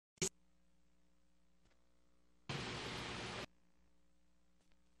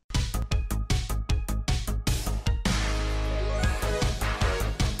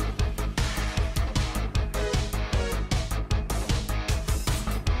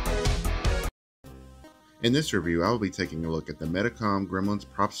In this review, I will be taking a look at the Medicom Gremlins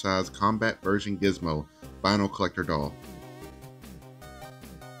prop size combat version Gizmo Vinyl Collector Doll.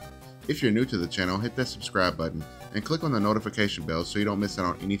 If you're new to the channel, hit that subscribe button and click on the notification bell so you don't miss out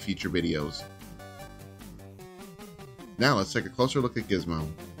on any future videos. Now let's take a closer look at Gizmo.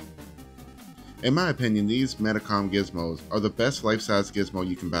 In my opinion, these Medicom Gizmos are the best life-size Gizmo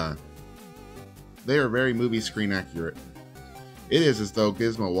you can buy. They are very movie screen accurate. It is as though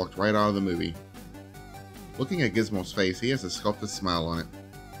Gizmo walked right out of the movie. Looking at Gizmo's face, he has a sculpted smile on it.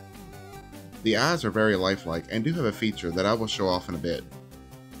 The eyes are very lifelike and do have a feature that I will show off in a bit.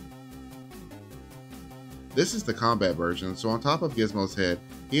 This is the combat version, so on top of Gizmo's head,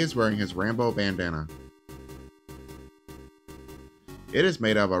 he is wearing his Rambo bandana. It is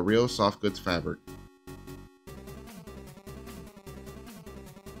made out of a real soft goods fabric.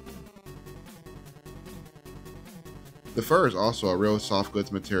 The fur is also a real soft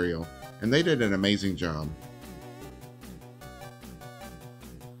goods material, and they did an amazing job.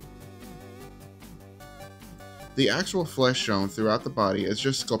 The actual flesh shown throughout the body is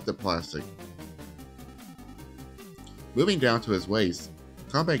just sculpted plastic. Moving down to his waist,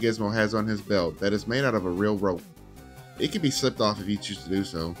 Combat Gizmo has on his belt that is made out of a real rope. It can be slipped off if you choose to do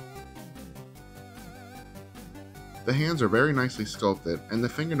so. The hands are very nicely sculpted, and the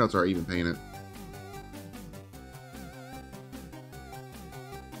fingernails are even painted.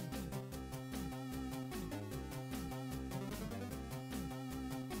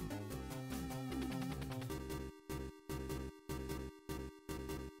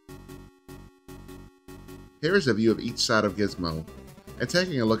 Here is a view of each side of Gizmo, and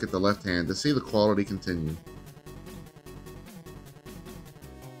taking a look at the left hand to see the quality continue.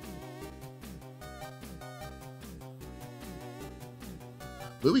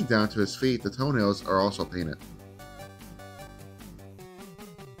 Moving down to his feet, the toenails are also painted.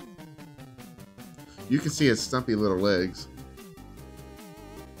 You can see his stumpy little legs.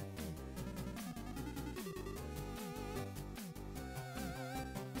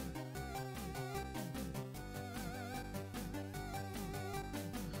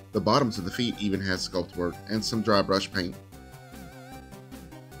 The bottoms of the feet even has sculpt work and some dry brush paint.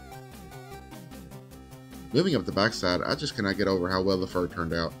 Moving up the backside, I just cannot get over how well the fur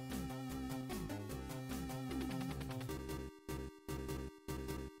turned out.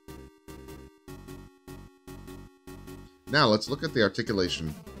 Now let's look at the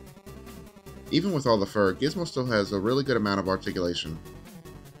articulation. Even with all the fur, Gizmo still has a really good amount of articulation.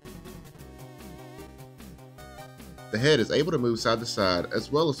 The head is able to move side to side as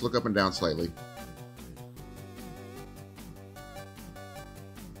well as look up and down slightly.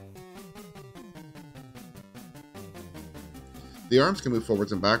 The arms can move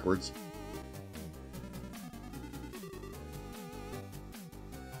forwards and backwards.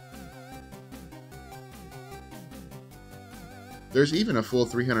 There's even a full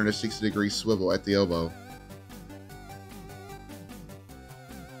 360-degree swivel at the elbow.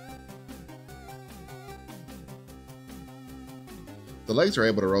 The legs are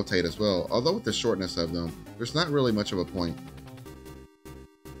able to rotate as well, although with the shortness of them, there's not really much of a point.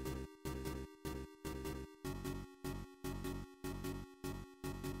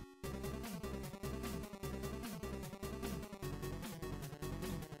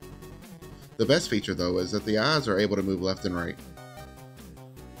 The best feature though is that the eyes are able to move left and right.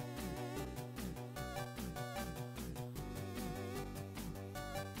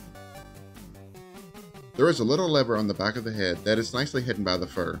 There is a little lever on the back of the head that is nicely hidden by the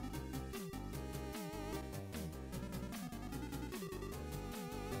fur.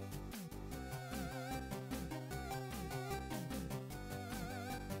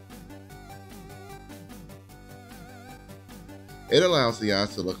 It allows the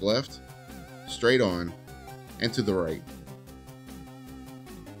eyes to look left, straight on, and to the right.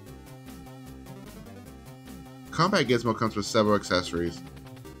 Combat Gizmo comes with several accessories.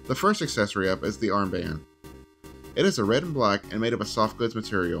 The first accessory up is the armband. It is a red and black and made of a soft goods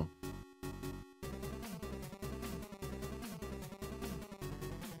material.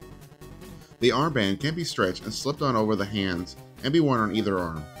 The armband can be stretched and slipped on over the hands and be worn on either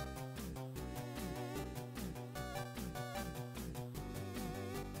arm.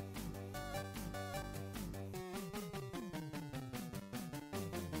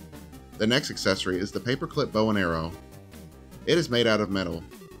 The next accessory is the paperclip bow and arrow. It is made out of metal.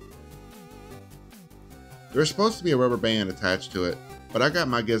 There is supposed to be a rubber band attached to it, but I got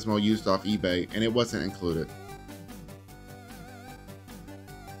my Gizmo used off eBay and it wasn't included.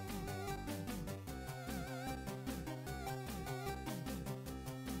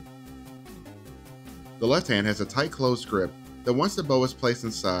 The left hand has a tight closed grip that once the bow is placed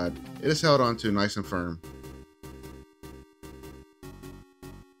inside, it is held onto nice and firm.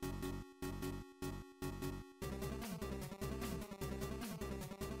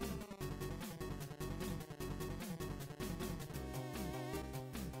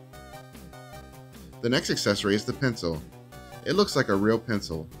 The next accessory is the pencil. It looks like a real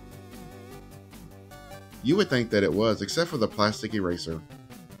pencil. You would think that it was, except for the plastic eraser.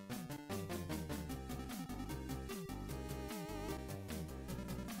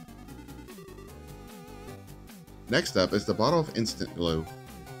 Next up is the bottle of instant glue.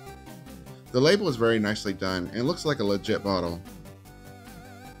 The label is very nicely done and looks like a legit bottle.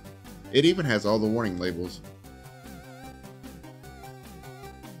 It even has all the warning labels.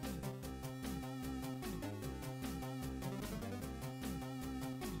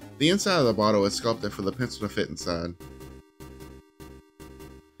 The inside of the bottle is sculpted for the pencil to fit inside.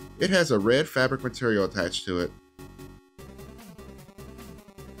 It has a red fabric material attached to it.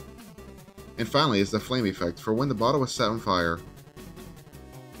 And finally is the flame effect for when the bottle is set on fire.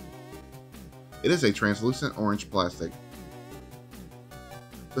 It is a translucent orange plastic.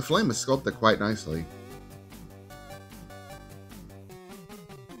 The flame is sculpted quite nicely.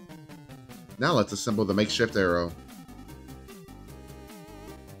 Now let's assemble the makeshift arrow.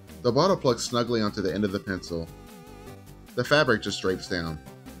 The bottle plugs snugly onto the end of the pencil. The fabric just drapes down.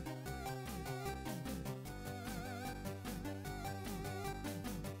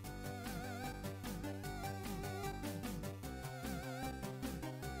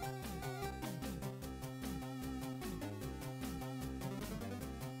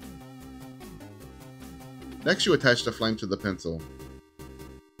 Next, you attach the flame to the pencil.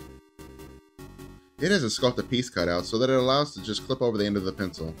 It has a sculpted piece cut out so that it allows to just clip over the end of the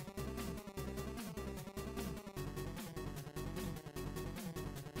pencil.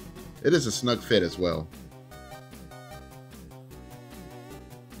 It is a snug fit as well.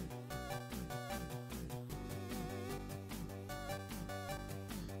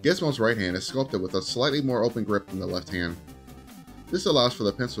 Gizmo's right hand is sculpted with a slightly more open grip than the left hand. This allows for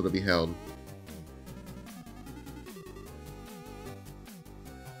the pencil to be held.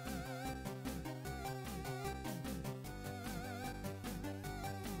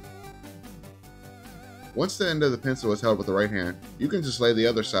 Once the end of the pencil is held with the right hand, you can just lay the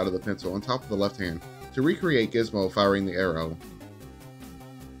other side of the pencil on top of the left hand to recreate Gizmo firing the arrow.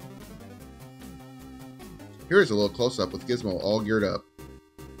 Here is a little close-up with Gizmo all geared up.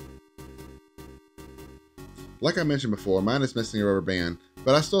 Like I mentioned before, mine is missing a rubber band,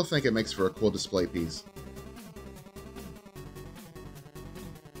 but I still think it makes for a cool display piece.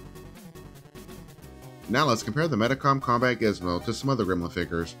 Now let's compare the Medicom Combat Gizmo to some other Gremlin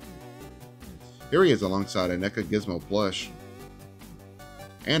figures. Here he is alongside a NECA Gizmo plush,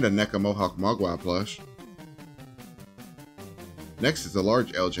 and a NECA Mohawk Mogwai plush. Next is the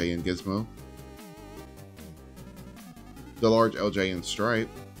large LJ in Gizmo, the large LJ in Stripe,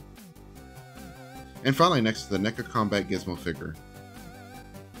 and finally next to the NECA Combat Gizmo figure.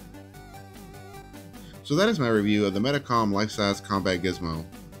 So that is my review of the Medicom life-size Combat Gizmo.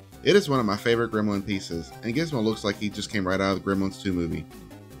 It is one of my favorite Gremlin pieces, and Gizmo looks like he just came right out of the Gremlins 2 movie.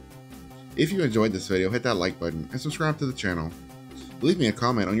 If you enjoyed this video, hit that like button and subscribe to the channel. Leave me a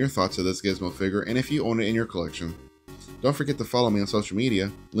comment on your thoughts of this Gizmo figure and if you own it in your collection. Don't forget to follow me on social media,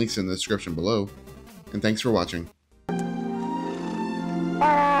 links in the description below, and thanks for watching.